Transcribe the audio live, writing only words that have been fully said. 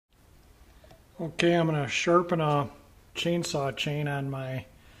Okay, I'm going to sharpen a chainsaw chain on my,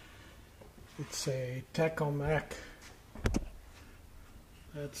 it's a Tecomec.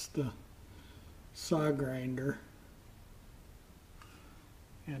 That's the saw grinder.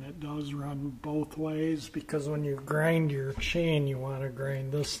 And it does run both ways because when you grind your chain, you want to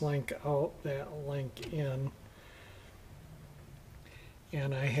grind this link out, that link in.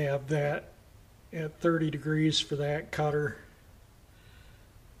 And I have that at 30 degrees for that cutter,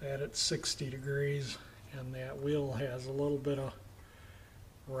 that at 60 degrees, and that wheel has a little bit of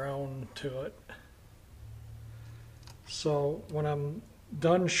round to it. So when I'm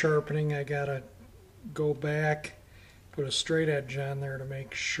done sharpening, I gotta go back, put a straight edge on there to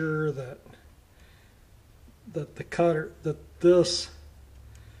make sure that the cutter, that this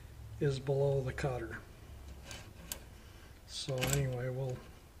is below the cutter. So anyway,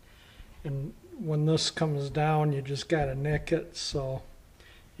 and when this comes down, you just gotta nick it, so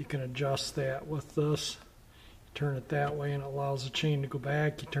you can adjust that with this. You turn it that way and it allows the chain to go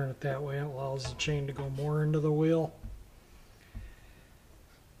back. You turn it that way and it allows the chain to go more into the wheel.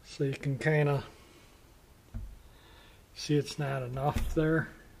 So you can kind of see it's not enough there.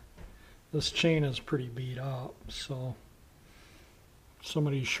 This chain is pretty beat up, so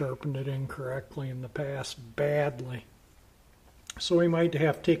somebody sharpened it incorrectly in the past, badly. So we might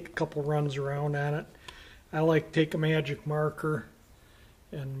have to take a couple runs around on it. I like to take a magic marker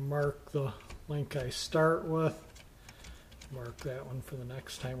and mark the link I start with. Mark that one for the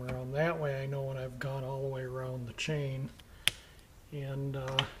next time around. That way I know when I've gone all the way around the chain. And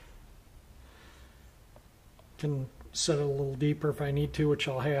can set it a little deeper if I need to, which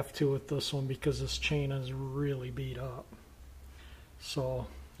I'll have to with this one because this chain is really beat up. So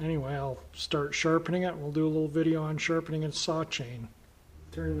anyway, I'll start sharpening it. We'll do a little video on sharpening a saw chain.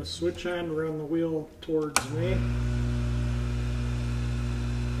 Turn the switch on to run the wheel towards me.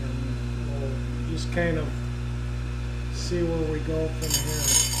 And we'll just kind of see where we go from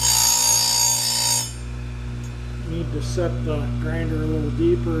here. Need to set the grinder a little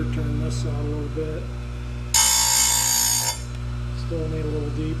deeper, turn this on a little bit. Still need a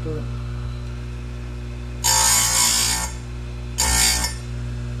little deeper.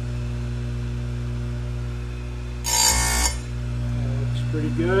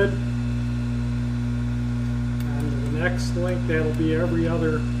 Pretty good. On to the next link, that'll be every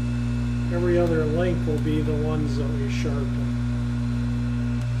other link will be the ones that we sharpen.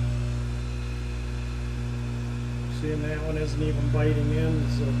 Seeing that one isn't even biting in,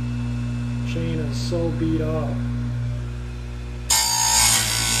 the chain is so beat up.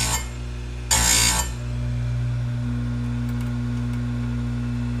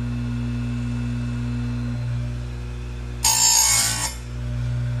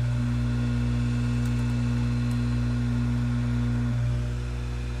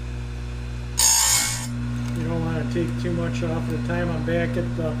 Take too much off at a time. I'm back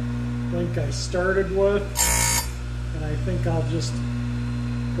at the link I started with, and I think I'll just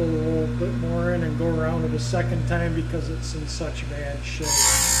go a little bit more in and go around it a second time because it's in such bad shape.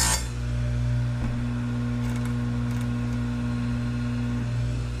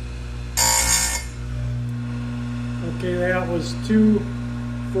 Okay, that was 2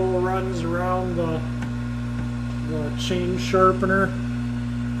 full runs around the chain sharpener.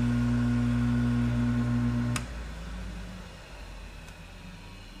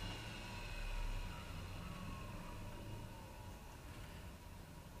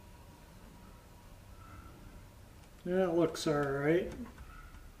 Yeah, it looks alright.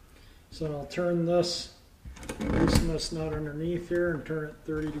 So I'll turn this, loosen this nut underneath here and turn it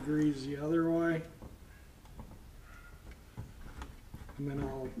 30 degrees the other way. And then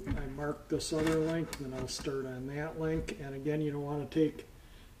I mark this other link, and then I'll start on that link. And again, you don't want to take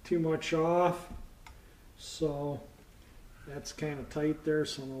too much off. So that's kind of tight there,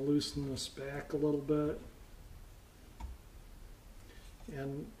 so I'm going to loosen this back a little bit.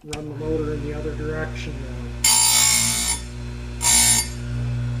 And run the motor in the other direction now.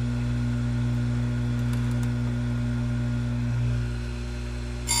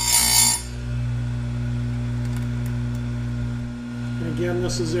 Again,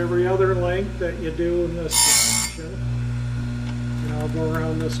 this is every other length that you do in this direction. And I'll go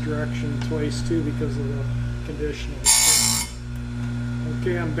around this direction twice too because of the condition of the chain.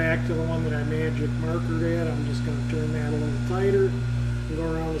 Okay, I'm back to the one that I magic markered at. I'm just going to turn that a little tighter and go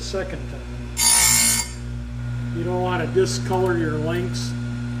around a second time. You don't want to discolor your links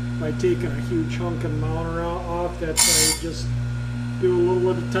by taking a huge hunk of mounter off. That's why you just do a little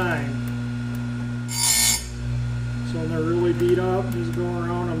at a time. So when they're really beat up, just go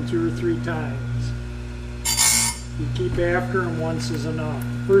around them 2 or 3 times. You keep after them, once is enough.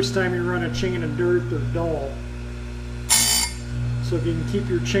 first time you run a chain of dirt, they're dull. So if you can keep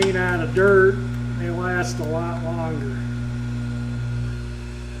your chain out of dirt, they last a lot longer.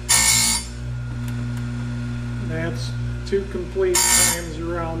 And that's 2 complete times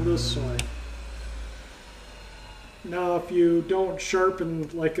around this way. Now if you don't sharpen,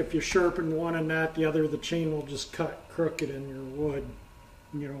 like if you sharpen one and not the other, the chain will just cut crooked in your wood.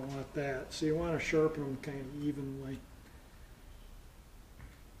 You don't want that. So you want to sharpen them kind of evenly.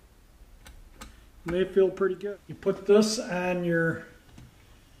 And they feel pretty good. You put this on your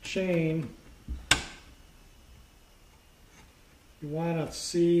chain. You want to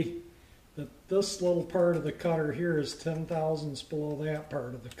see that this little part of the cutter here is 10 thousandths below that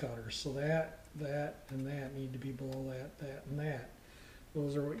part of the cutter. So that, and that need to be below that, and that.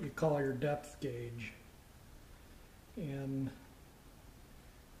 Those are what you call your depth gauge. And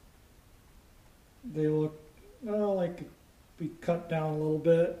they look, well, like be cut down a little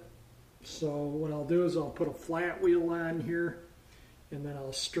bit. So what I'll do is I'll put a flat wheel on here, and then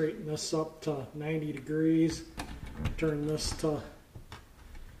I'll straighten this up to 90 degrees, turn this to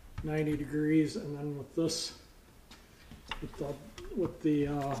 90 degrees, and then with this, with the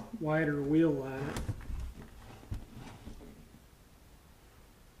wider wheel on it,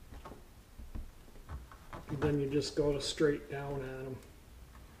 and then you just go to straight down on them.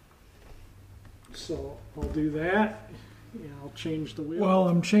 So I'll do that. Yeah, I'll change the wheel. Well,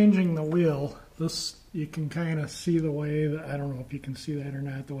 I'm changing the wheel. This, you can kind of see the way that, I don't know if you can see that or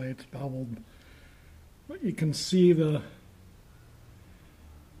not, the way it's beveled. But you can see the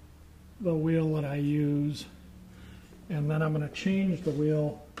wheel that I use. And then I'm going to change the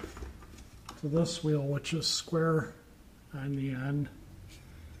wheel to this wheel, which is square on the end.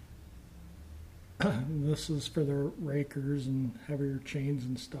 This is for the rakers and heavier chains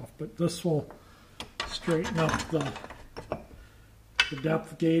and stuff. But this will straighten up the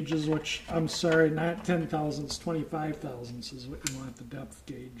depth gauges, which, I'm sorry, not 10 thousandths, 25 thousandths is what you want the depth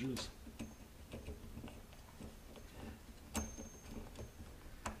gauges.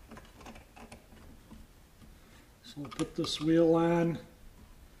 So we'll put this wheel on,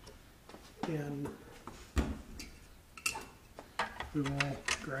 and we will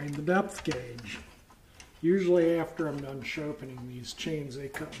grind the depth gauge. Usually after I'm done sharpening these chains, they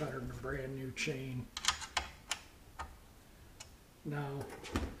cut better than a brand new chain. Now,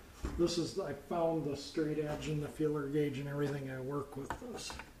 this is, I found the straight edge and the feeler gauge and everything. I work with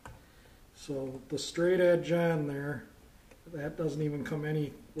this. So the straight edge on there, that doesn't even come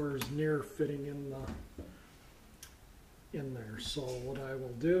anywhere near fitting in there. So what I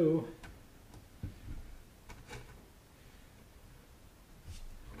will do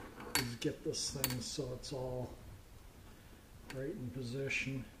is get this thing so it's all right in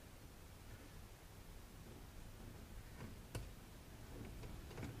position.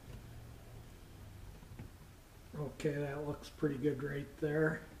 Okay, that looks pretty good right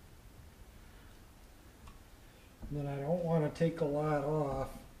there. And then I don't want to take a lot off,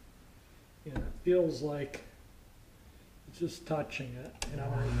 and it feels like it's just touching it, and I'm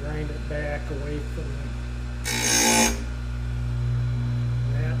going to grind it back away from that.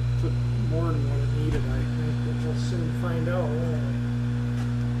 Took more than what it needed, I think, but we'll soon find out, won't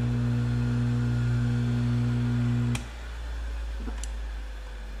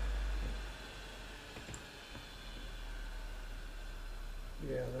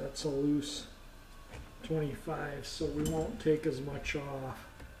we? Yeah, that's a loose 25, so we won't take as much off.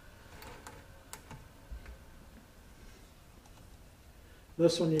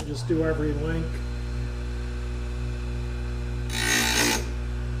 This one you just do every link.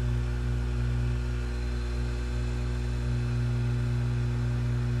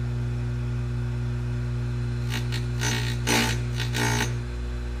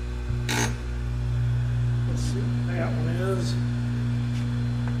 Let's see what that one is.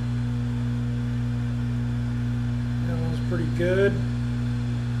 That one's pretty good.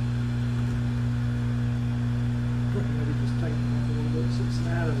 Maybe just tighten up a little bit so it's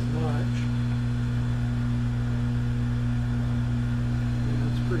not as much. Yeah,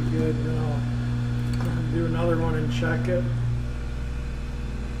 that's pretty good. Then I'll do another one and check it.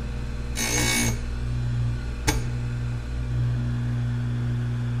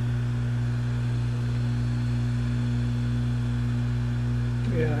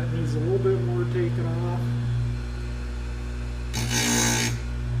 Yeah, it needs a little bit more taken off.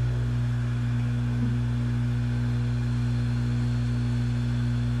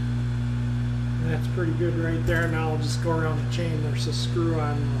 That's pretty good right there. Now I'll just go around the chain. There's a screw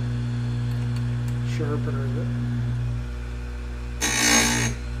on the sharpener that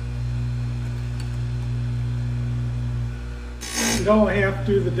You don't have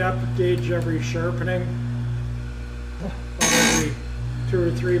to do the depth gauge every sharpening, every 2 or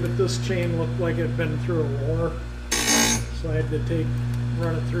 3, but this chain looked like it had been through a war, so I had to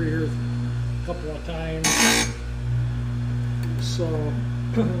run it through here a couple of times. So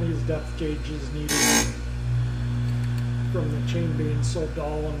these depth gauges needed from the chain being so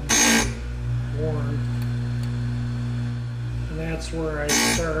dull and worn. And that's where I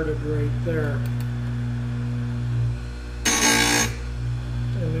started, right there.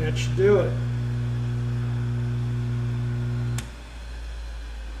 And that should do it.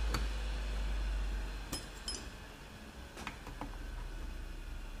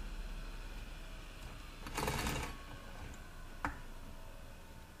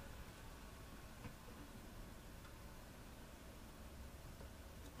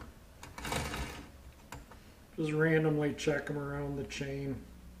 Just randomly check them around the chain.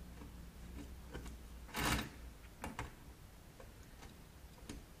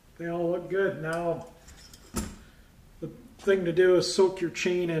 They all look good. Now, the thing to do is soak your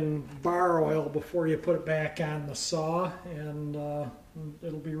chain in bar oil before you put it back on the saw, and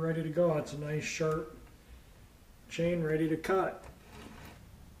it'll be ready to go. It's a nice sharp chain ready to cut.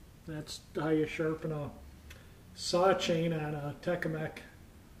 That's how you sharpen a saw chain on a Tecomec,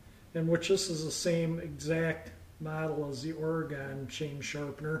 in which this is the same exact model as the Oregon chain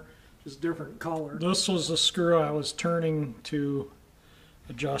sharpener, just different color. This was the screw I was turning to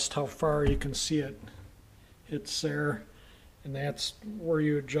adjust how far you can see it hits there, and that's where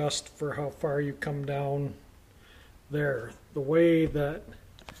you adjust for how far you come down there. The way that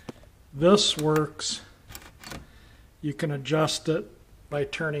this works, you can adjust it by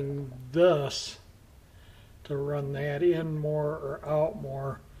turning this to run that in more or out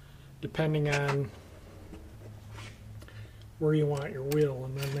more, depending on where you want your wheel,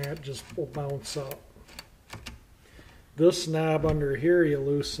 and then that just will bounce up. This knob under here you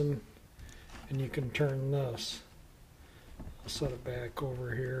loosen, and you can turn this. I'll set it back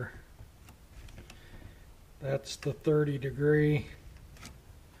over here. That's the 30-degree,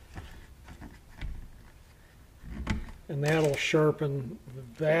 and that'll sharpen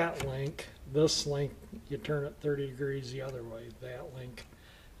that link. This link, you turn it 30 degrees the other way. That link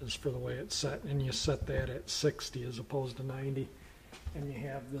is for the way it's set, and you set that at 60 as opposed to 90, and you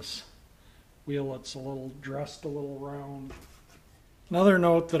have this wheel that's dressed a little round. Another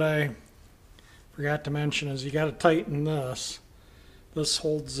note that I forgot to mention is you got to tighten this. This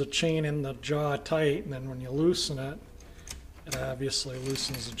holds the chain in the jaw tight, and then when you loosen it, it obviously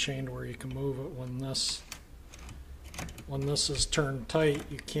loosens the chain to where you can move it. When this is turned tight,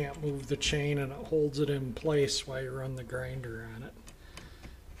 you can't move the chain, and it holds it in place while you run the grinder on it.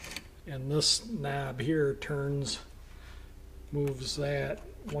 And this knob here moves that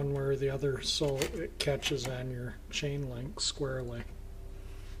one way or the other so it catches on your chain link squarely.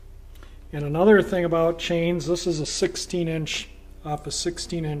 And another thing about chains, this is a 16-inch off a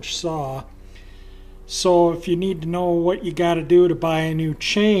 16-inch saw. So if you need to know what you got to do to buy a new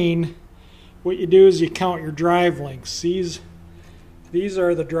chain, what you do is you count your drive links. These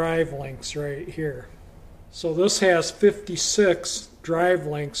are the drive links right here. So this has 56 drive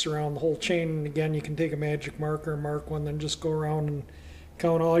links around the whole chain, and again you can take a magic marker and mark one, then just go around and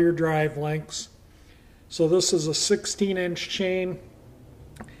count all your drive links. So this is a 16-inch chain,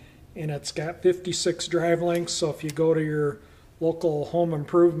 and it's got 56 drive links. So if you go to your local home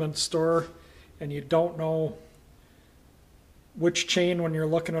improvement store and you don't know which chain, when you're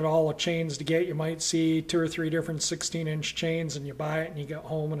looking at all the chains to get, you might see 2 or 3 different 16-inch chains, and you buy it and you get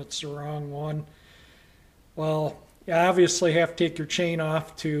home and it's the wrong one. Well, you obviously have to take your chain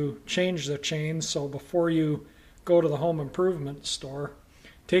off to change the chain, so before you go to the home improvement store,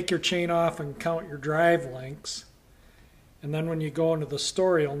 take your chain off and count your drive links, and then when you go into the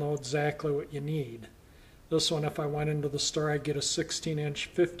store you'll know exactly what you need. This one, if I went into the store, I'd get a 16-inch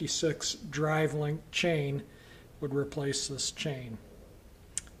 56 drive link chain, would replace this chain.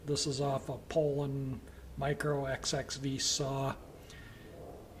 This is off a Poulan Micro XXV saw,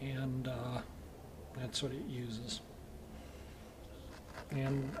 and that's what it uses.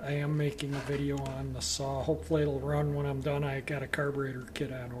 And I am making a video on the saw. Hopefully it'll run when I'm done. I got a carburetor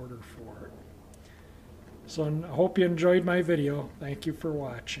kit on order for it. So I hope you enjoyed my video. Thank you for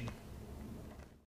watching.